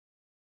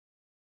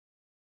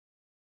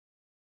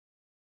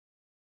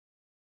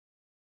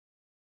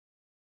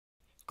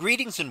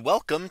Greetings and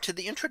welcome to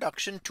the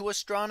introduction to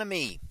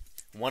astronomy.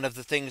 One of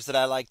the things that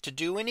I like to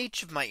do in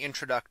each of my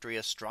introductory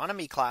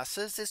astronomy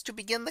classes is to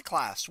begin the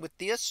class with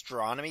the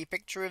astronomy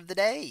picture of the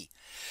day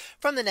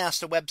from the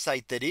NASA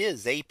website, that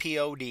is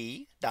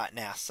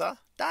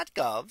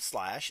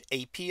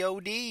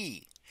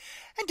apod.nasa.gov/apod.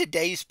 And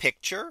today's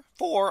picture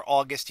for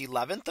August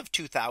 11th of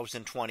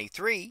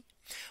 2023.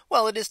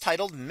 Well, it is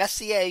titled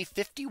Messier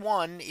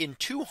 51 in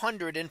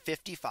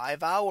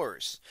 255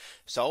 hours.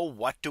 So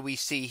what do we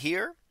see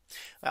here?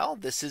 Well,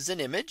 this is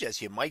an image,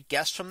 as you might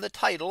guess from the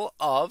title,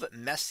 of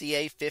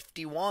Messier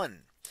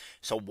 51.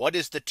 So what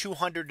is the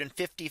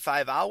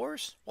 255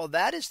 hours? Well,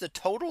 that is the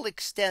total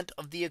extent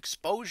of the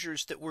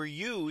exposures that were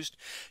used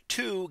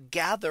to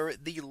gather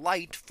the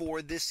light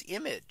for this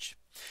image.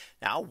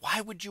 Now,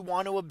 why would you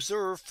want to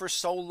observe for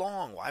so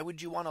long? Why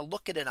would you want to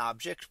look at an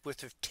object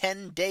with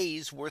 10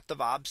 days worth of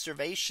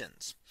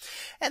observations?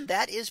 And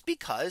that is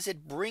because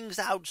it brings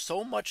out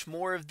so much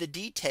more of the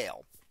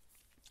detail.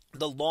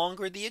 The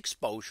longer the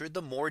exposure,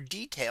 the more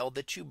detail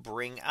that you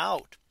bring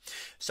out.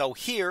 So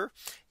here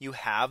you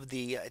have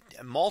the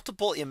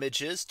multiple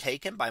images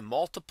taken by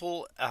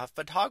multiple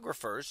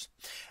photographers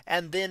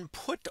and then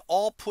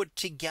all put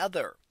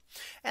together.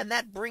 And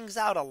that brings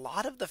out a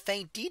lot of the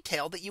faint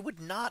detail that you would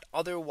not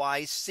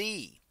otherwise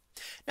see.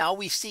 Now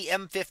we see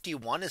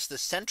M51 as the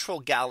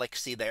central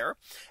galaxy there,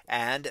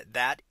 and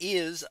that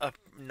is a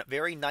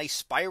very nice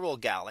spiral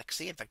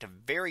galaxy. In fact, a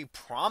very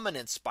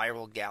prominent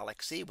spiral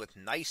galaxy with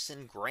nice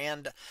and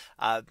grand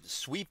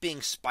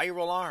sweeping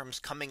spiral arms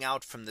coming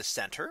out from the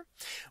center.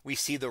 We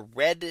see the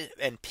red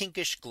and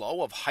pinkish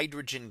glow of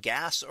hydrogen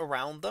gas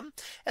around them,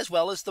 as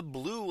well as the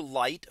blue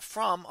light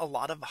from a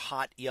lot of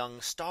hot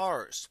young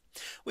stars.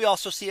 We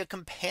also see a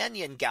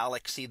companion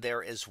galaxy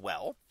there as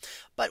well.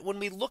 But when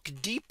we look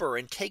deeper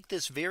and take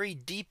this very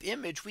deep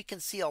image, we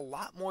can see a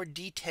lot more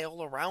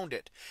detail around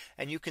it.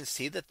 And you can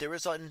see that there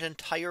is an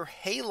entire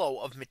halo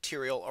of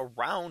material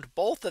around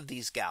both of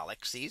these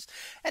galaxies,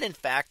 and in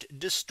fact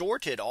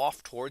distorted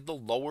off toward the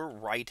lower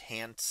right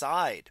hand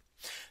side.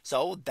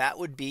 So that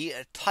would be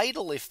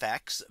tidal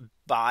effects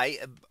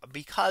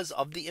because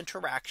of the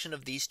interaction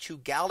of these two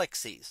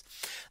galaxies.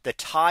 The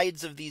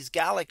tides of these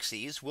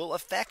galaxies will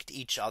affect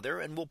each other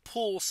and will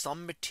pull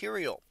some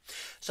material.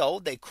 So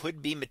they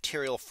could be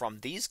material from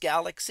these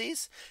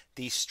galaxies.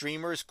 These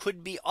streamers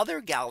could be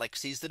other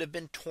galaxies that have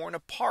been torn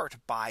apart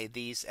by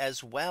these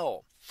as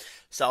well.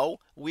 So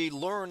we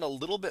learn a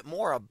little bit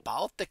more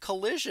about the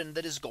collision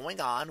that is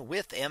going on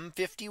with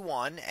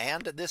M51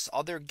 and this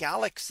other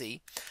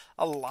galaxy,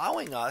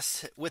 allowing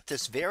us with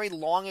this very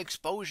long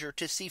exposure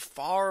to see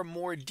far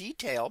more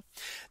detail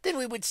than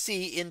we would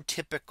see in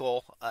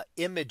typical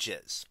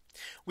images.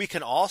 We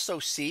can also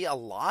see a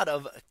lot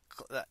of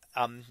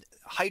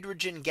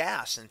hydrogen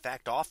gas. In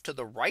fact, off to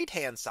the right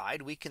hand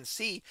side, we can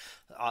see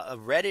a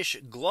reddish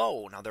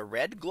glow. Now the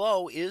red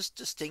glow is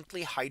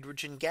distinctly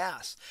hydrogen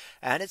gas.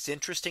 And it's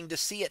interesting to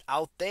see it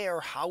out there.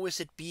 How is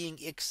it being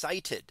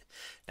excited?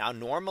 Now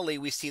normally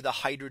we see the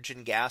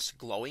hydrogen gas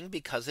glowing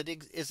because it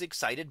is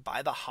excited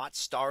by the hot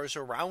stars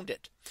around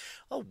it.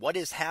 Well, what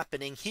is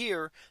happening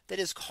here that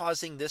is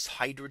causing this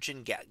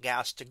hydrogen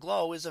gas to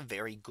glow is a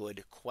very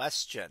good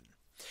question.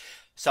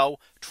 So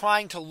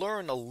trying to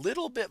learn a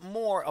little bit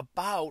more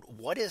about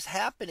what is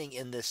happening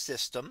in this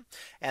system.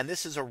 And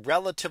this is a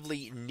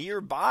relatively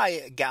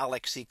nearby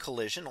galaxy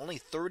collision, only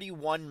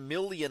 31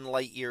 million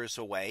light years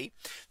away,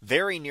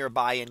 very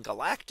nearby in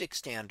galactic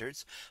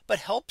standards, but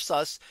helps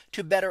us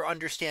to better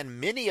understand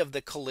many of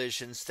the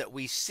collisions that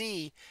we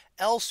see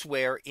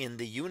elsewhere in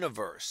the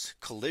universe.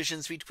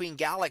 Collisions between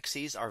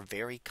galaxies are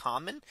very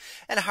common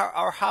and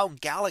are how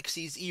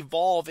galaxies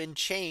evolve and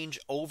change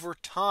over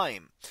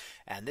time.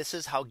 And this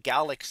is how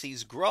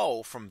galaxies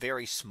grow from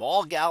very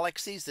small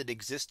galaxies that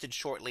existed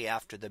shortly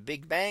after the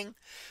Big Bang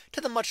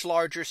to the much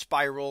larger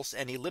spirals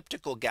and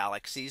elliptical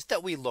galaxies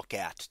that we look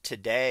at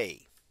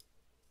today.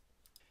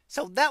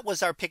 So that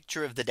was our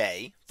picture of the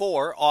day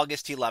for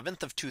August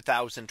 11th of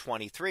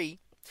 2023.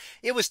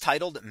 It was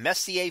titled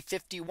Messier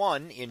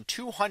 51 in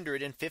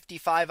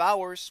 255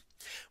 hours.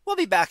 We'll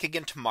be back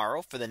again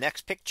tomorrow for the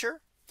next picture,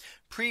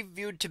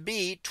 previewed to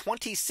be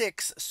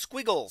 26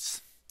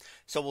 squiggles.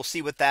 So we'll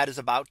see what that is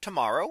about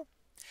tomorrow.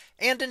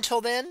 And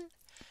until then,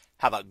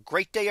 have a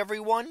great day,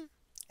 everyone,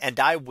 and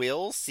I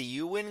will see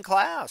you in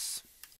class.